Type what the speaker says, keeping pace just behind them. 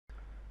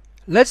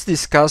Let's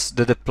discuss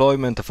the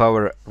deployment of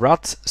our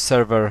RAD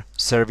server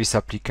service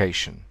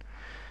application.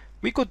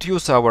 We could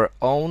use our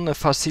own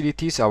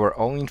facilities, our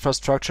own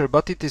infrastructure,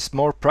 but it is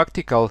more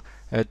practical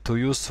to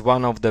use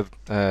one of the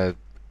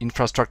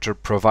infrastructure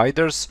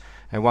providers.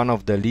 One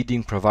of the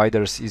leading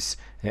providers is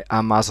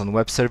Amazon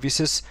Web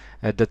Services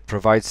that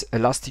provides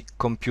Elastic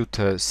Compute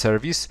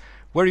service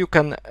where you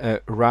can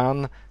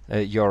run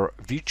your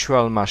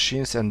virtual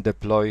machines and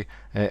deploy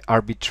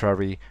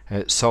arbitrary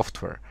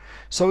software.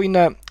 So in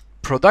a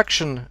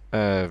production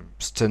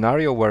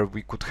scenario where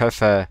we could have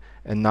a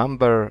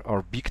number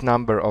or big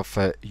number of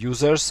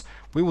users,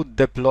 we would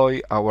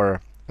deploy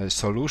our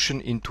solution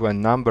into a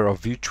number of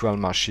virtual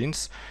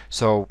machines.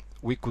 So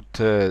we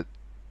could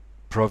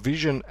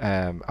provision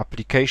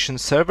application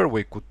server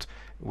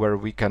where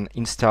we can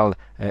install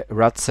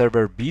RAD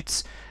server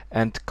bits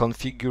and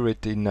configure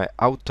it in an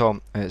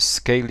auto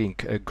scaling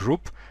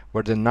group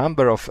where the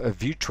number of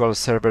virtual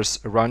servers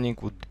running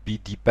would be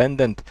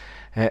dependent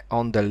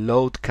on the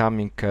load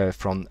coming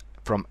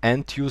from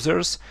end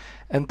users,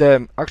 and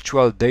the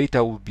actual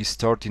data will be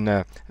stored in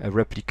a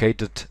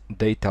replicated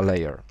data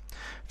layer.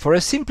 For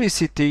a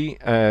simplicity,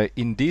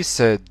 in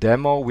this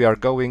demo we are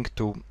going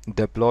to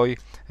deploy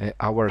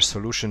our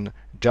solution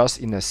just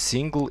in a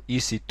single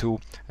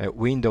EC2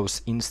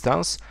 Windows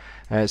instance.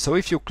 So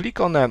if you click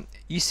on a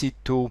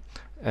EC2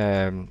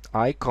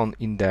 icon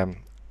in the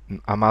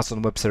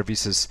Amazon Web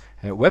Services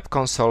web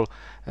console,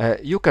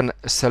 you can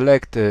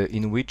select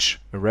in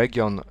which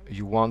region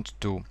you want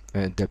to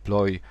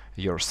deploy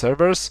your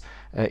servers.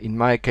 In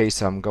my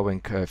case, I'm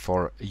going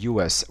for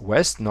US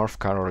West, North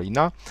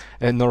California,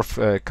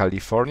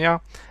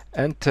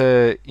 and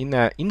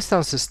in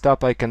Instances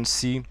tab I can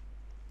see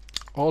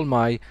all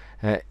my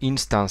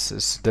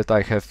instances that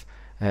I have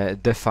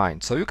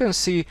defined. So you can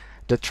see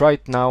that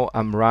right now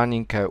I'm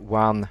running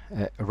one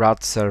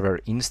RAD server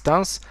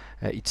instance.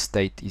 Its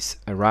state is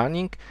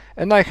running,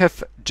 and I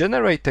have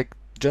generated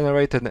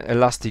an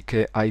Elastic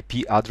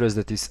IP address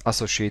that is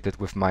associated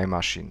with my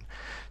machine.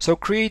 So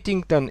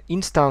creating an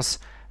instance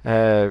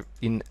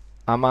in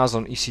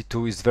Amazon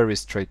EC2 is very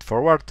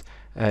straightforward.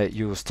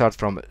 You start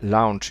from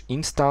launch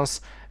instance,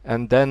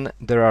 and then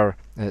there are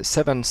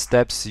 7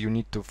 steps you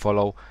need to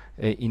follow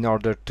in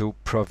order to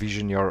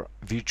provision your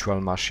virtual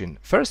machine.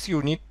 First,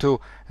 you need to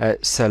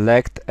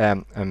select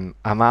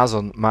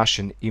Amazon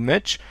machine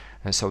image,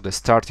 so the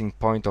starting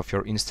point of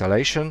your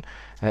installation.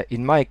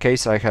 In my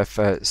case, I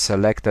have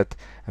selected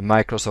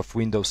Microsoft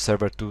Windows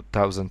Server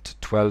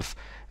 2012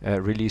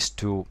 release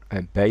to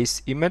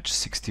base image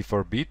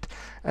 64-bit,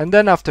 and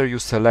then after you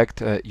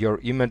select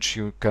your image,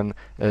 you can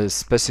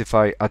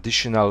specify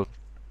additional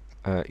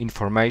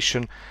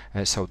information,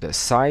 so the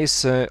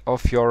size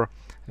of your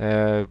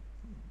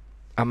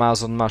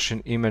Amazon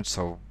machine image,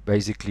 so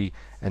basically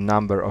a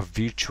number of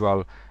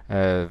virtual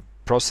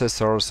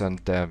processors and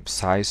the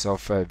size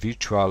of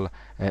virtual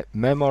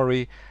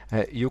memory.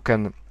 You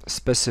can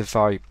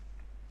specify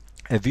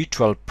a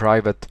virtual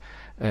private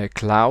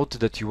cloud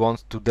that you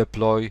want to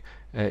deploy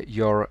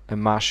your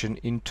machine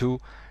into.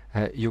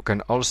 You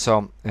can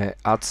also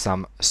add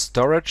some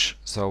storage,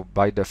 so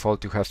by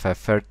default you have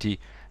 30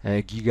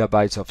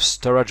 gigabytes of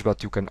storage,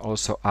 but you can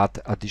also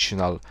add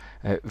additional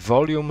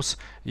volumes.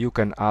 You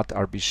can add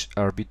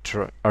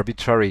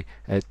arbitrary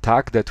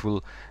tag that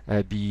will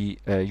be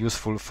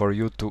useful for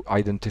you to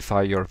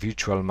identify your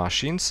virtual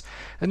machines,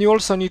 and you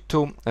also need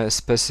to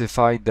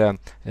specify the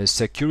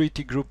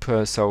security group.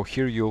 So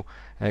here you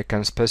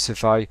can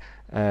specify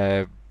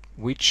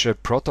which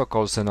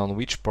protocols and on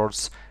which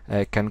ports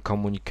can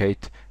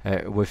communicate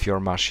with your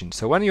machine.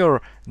 So when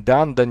you're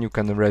done, then you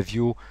can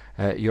review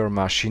your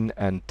machine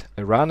and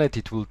run it.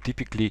 It will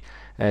typically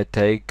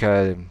take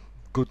a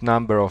good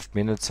number of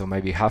minutes, so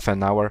maybe half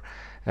an hour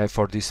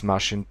for this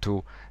machine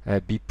to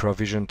be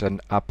provisioned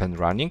and up and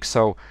running.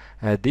 So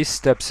these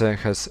steps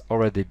has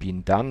already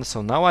been done.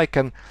 So now I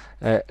can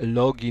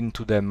log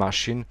into the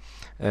machine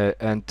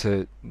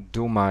and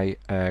do my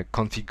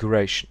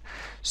configuration.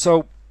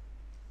 So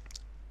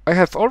I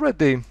have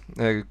already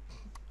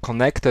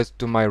connected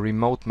to my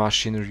remote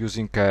machine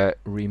using a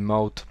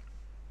remote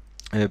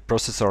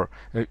processor,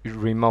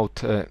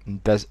 remote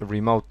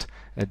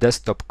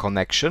desktop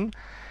connection.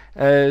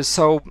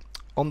 So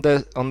on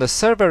the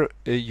server,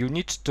 you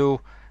need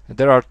to.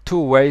 There are 2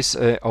 ways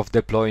of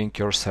deploying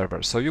your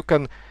server. So you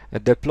can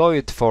deploy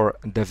it for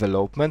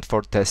development,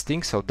 for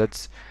testing. So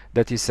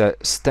that is a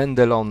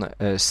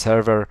standalone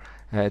server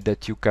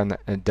that you can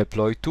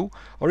deploy to,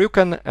 or you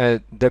can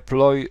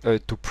deploy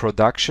to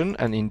production,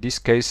 and in this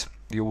case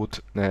you would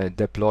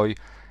deploy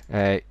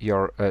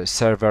your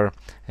server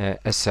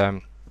as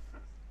a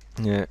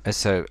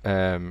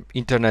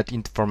Internet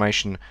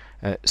Information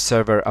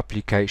Server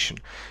application.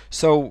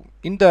 So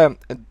in the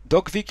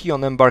DocWiki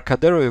on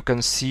Embarcadero you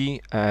can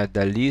see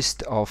the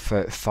list of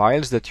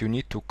files that you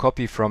need to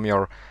copy from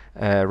your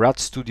RAD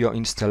Studio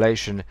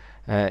installation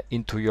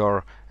into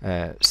your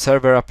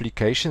server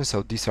application.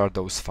 So these are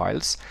those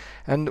files,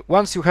 and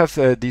once you have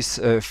these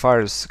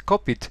files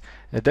copied,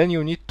 then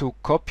you need to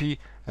copy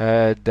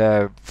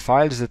the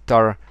files that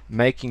are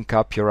making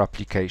up your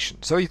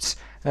application. So it's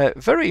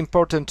very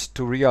important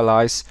to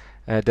realize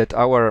that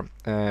our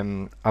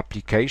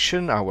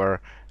application,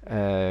 our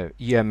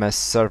EMS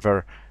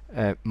server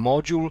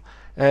module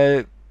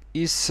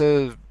is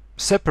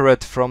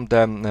separate from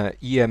the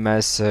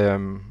EMS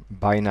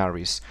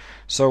binaries.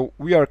 So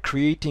we are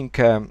creating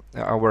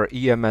our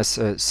EMS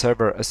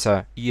server as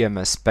a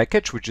EMS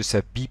package, which is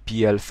a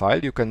BPL file.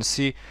 You can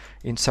see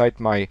inside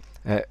my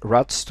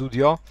RAD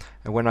Studio,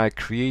 when I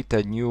create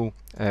a new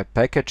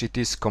package, it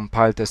is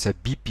compiled as a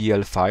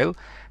BPL file.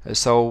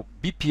 So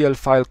BPL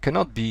file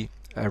cannot be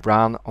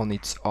run on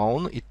its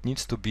own. It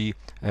needs to be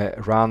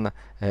run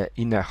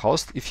in a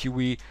host. If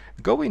we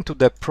go into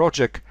the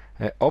project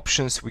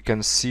options, we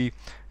can see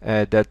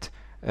that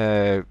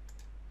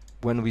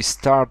when we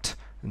start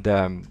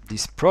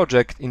this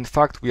project, in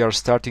fact we are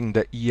starting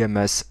the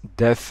EMS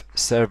dev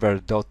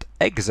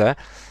server.exe,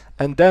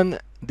 and then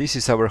this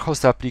is our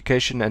host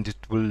application and it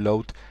will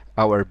load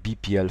our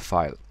BPL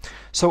file.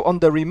 So on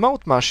the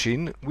remote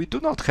machine we do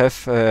not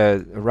have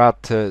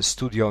RAD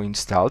Studio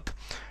installed,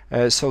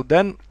 so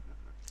then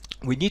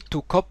we need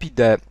to copy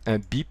the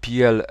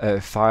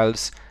BPL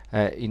files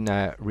in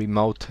a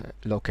remote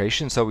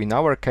location. So in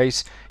our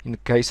case, in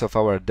case of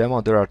our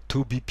demo, there are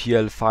two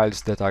BPL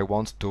files that I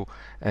want to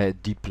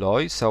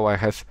deploy. So I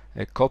have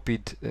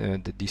copied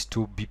these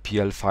two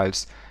BPL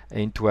files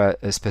into a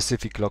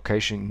specific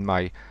location in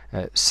my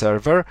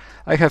server.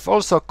 I have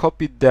also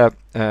copied the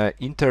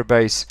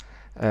interbase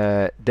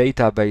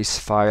database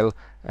file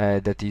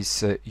that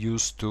is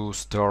used to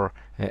store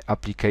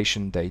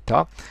application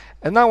data.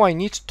 And now I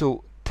need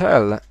to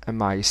tell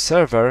my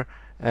server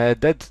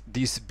that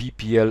these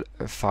BPL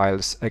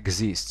files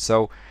exist.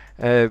 So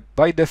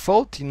by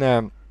default, in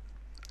a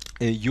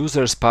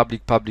users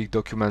public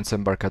documents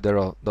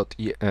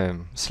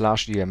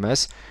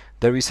embarcadero./ems,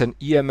 there is an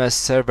EMS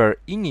server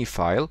ini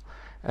file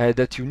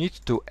that you need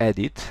to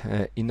edit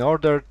in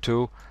order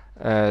to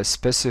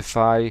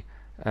specify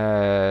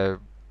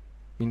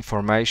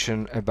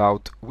information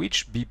about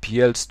which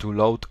BPLs to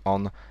load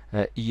on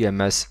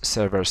EMS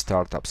server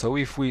startup. So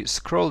if we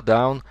scroll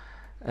down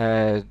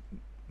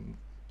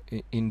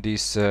in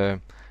this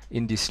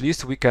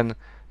list, we can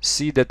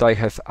see that I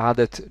have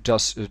added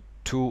just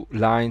 2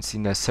 lines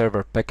in a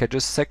server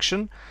packages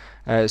section.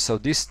 So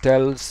this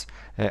tells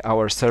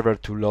our server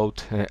to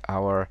load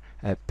our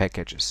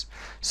packages.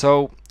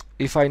 So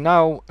if I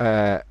now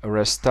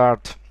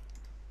restart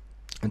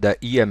the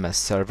EMS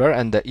server,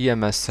 and the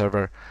EMS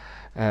server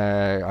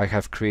I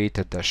have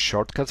created a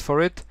shortcut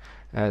for it.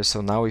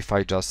 So now if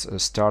I just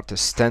start a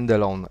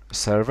standalone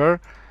server,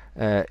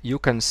 you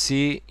can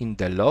see in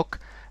the log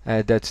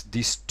that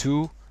these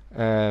two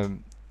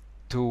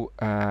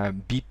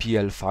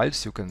BPL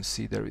files, you can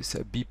see there is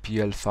a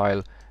BPL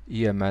file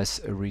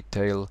EMS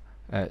retail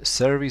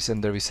service,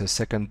 and there is a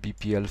second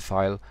BPL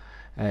file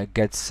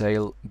get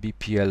sale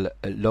BPL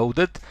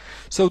loaded.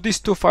 So these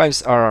two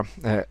files are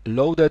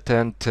loaded,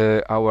 and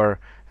our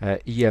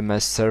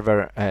EMS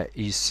server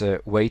is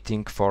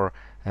waiting for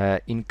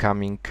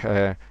incoming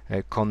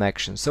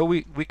connection. So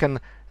we can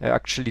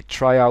actually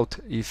try out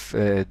if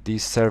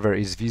this server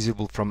is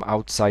visible from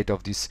outside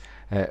of this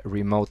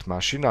remote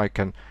machine. I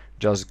can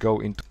just go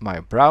into my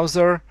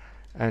browser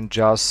and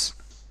just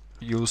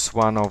use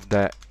one of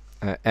the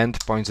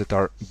endpoints that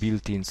are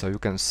built in, so you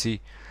can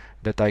see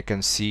that I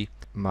can see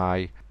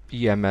my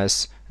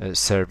EMS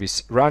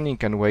service running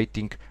and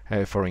waiting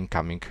for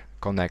incoming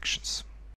connections.